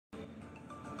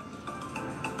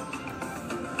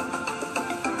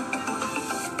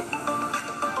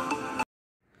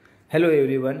Hello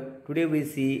everyone, today we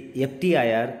see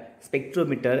FTIR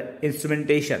spectrometer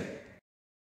instrumentation.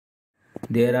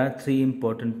 There are three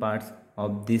important parts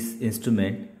of this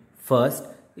instrument. First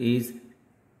is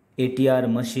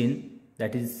ATR machine,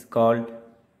 that is called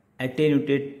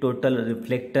Attenuated Total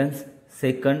Reflectance.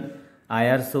 Second,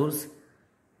 IR source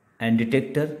and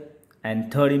detector,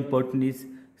 and third important is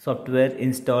software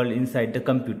installed inside the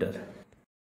computer.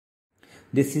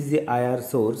 This is the IR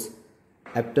source.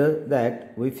 After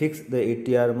that, we fix the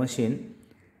ATR machine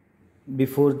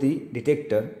before the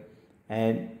detector,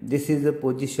 and this is the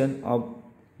position of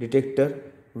detector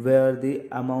where the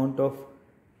amount of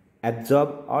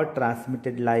absorbed or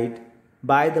transmitted light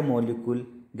by the molecule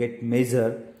get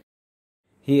measured.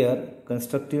 Here,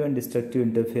 constructive and destructive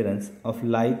interference of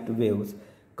light waves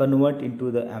convert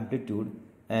into the amplitude,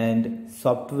 and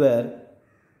software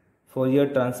Fourier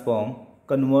transform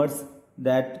converts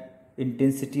that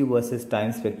intensity versus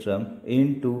time spectrum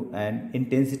into an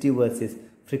intensity versus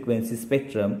frequency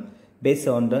spectrum based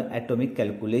on the atomic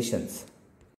calculations.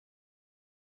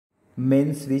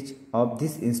 Main switch of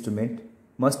this instrument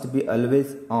must be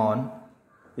always on.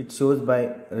 It shows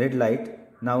by red light.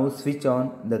 Now switch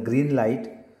on the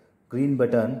green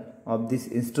button of this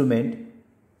instrument.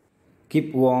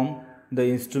 Keep warm the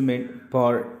instrument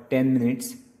for 10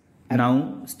 minutes.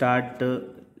 Now start the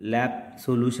lab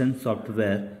solution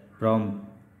software from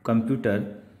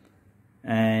computer,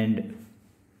 and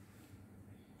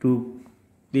to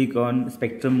click on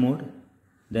spectrum mode,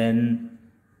 then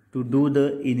to do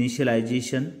the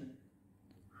initialization.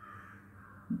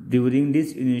 During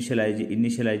this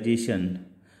initialization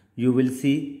you will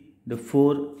see the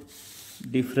 4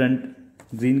 different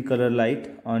green color light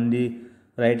on the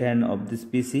right hand of this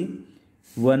PC.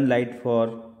 One light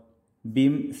for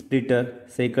beam splitter,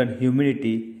 second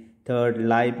humidity, third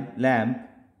lamp,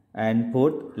 and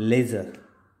fourth laser.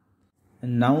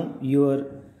 And now your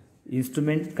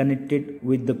instrument connected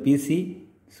with the PC,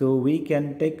 so we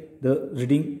can take the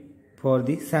reading for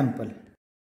the sample.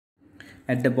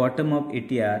 At the bottom of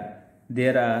ATR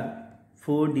there are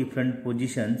 4 different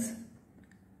positions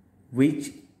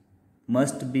which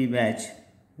must be matched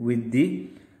with the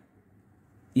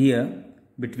ear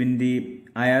between the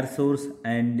IR source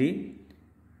and the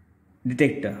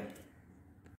detector.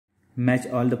 Match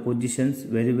all the positions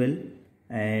very well,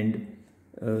 and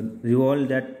revolve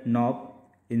that knob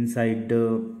inside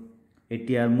the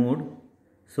ATR mode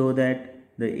so that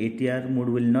the ATR mode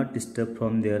will not disturb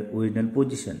from their original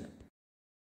position.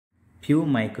 Few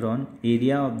micron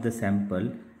area of the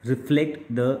sample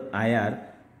reflect the IR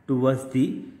towards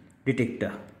the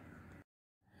detector.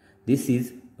 This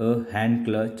is a hand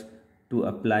clutch to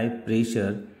apply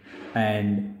pressure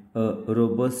and a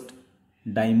robust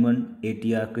diamond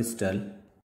ATR crystal.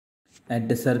 At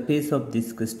the surface of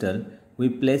this crystal, we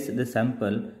place the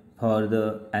sample for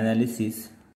the analysis.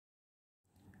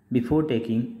 Before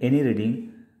taking any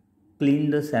reading, clean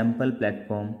the sample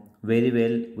platform very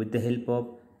well with the help of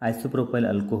isopropyl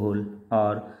alcohol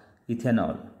or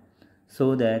ethanol,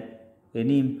 so that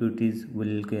any impurities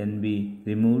can be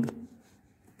removed.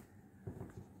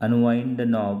 Unwind the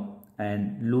knob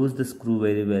and loose the screw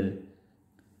very well,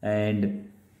 and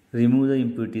remove the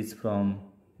impurities from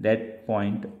that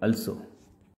point also.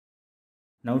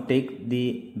 Now take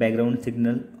the background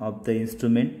signal of the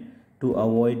instrument to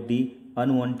avoid the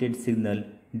unwanted signal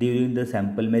during the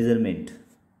sample measurement.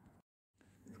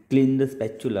 Clean the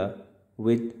spatula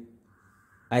with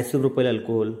isopropyl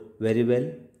alcohol very well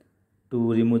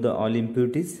to remove all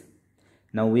impurities.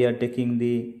 Now we are taking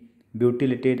the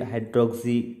butylated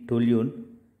hydroxy toluene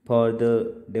for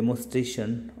the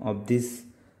demonstration of this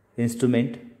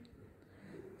instrument.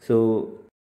 So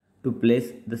to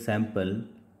place the sample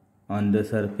on the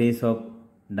surface of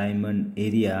diamond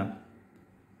area,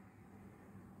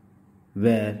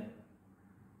 where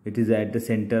it is at the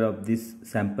center of this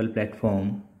sample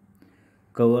platform,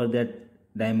 cover that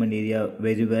diamond area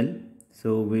very well,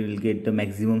 so we will get the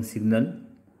maximum signal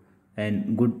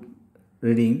and good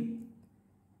reading.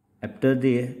 After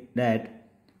that,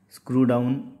 screw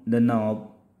down the knob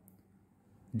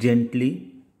gently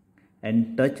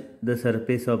and touch the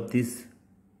surface of this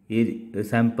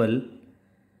sample.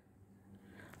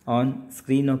 On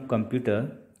screen of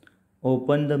computer,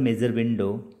 open the measure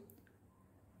window,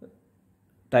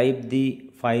 type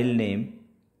the file name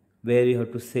where you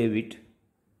have to save it,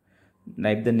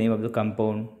 type the name of the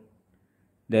compound,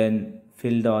 then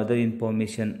fill the other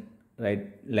information, right,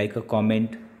 like a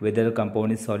comment whether the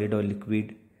compound is solid or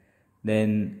liquid,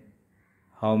 then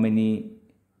how many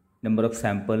number of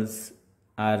samples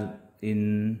are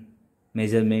in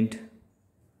measurement.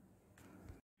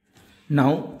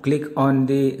 Now click on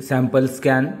the sample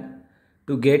scan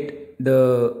to get the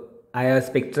IR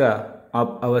spectra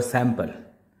of our sample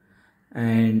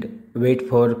and wait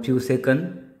for a few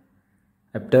seconds.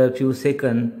 After a few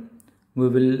seconds, we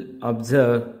will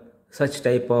observe such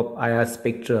type of IR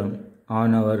spectrum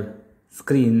on our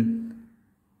screen.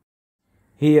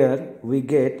 Here we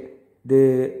get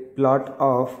the plot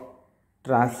of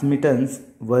transmittance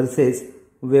versus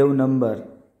wave number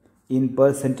in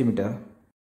per centimeter.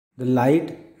 The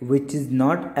light which is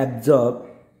not absorbed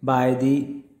by the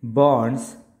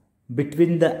bonds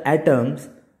between the atoms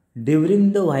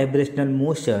during the vibrational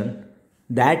motion,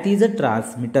 that is a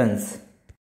transmittance.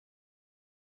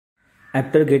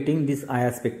 After getting this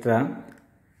IR spectra,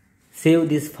 save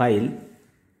this file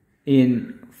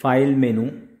in file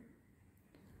menu.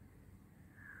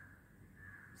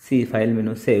 See file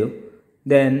menu, save.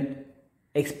 Then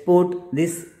export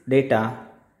this data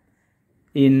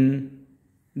in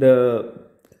the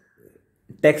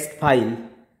text file.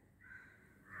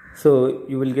 So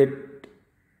you will get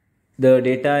the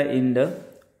data in the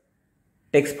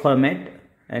text format,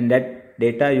 and that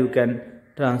data you can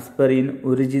transfer in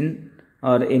Origin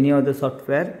or any other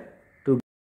software.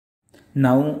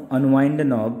 Now unwind the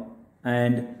knob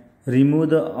and remove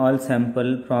the all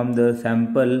sample from the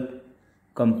sample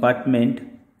compartment.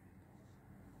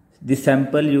 This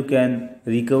sample you can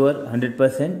recover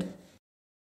 100%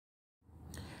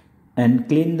 and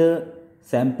clean the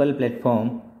sample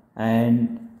platform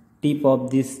and tip of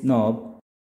this knob.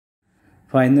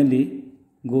 Finally,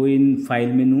 go in file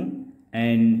menu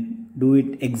and do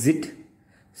it exit.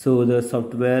 So the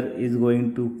software is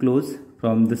going to close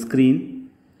from the screen.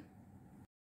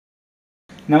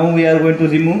 Now we are going to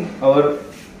remove our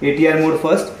ATR mode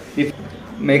first.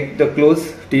 Make the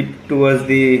close tip towards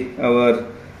our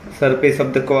surface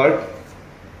of the cord.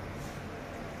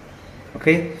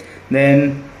 Okay,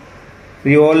 then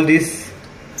revolve this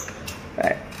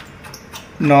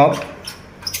knob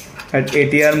at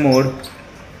ATR mode.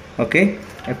 Okay,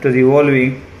 after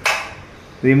revolving,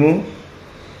 remove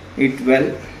it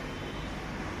well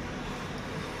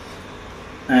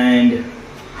and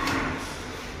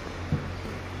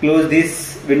close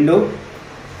this window.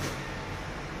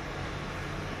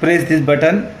 Press this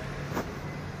button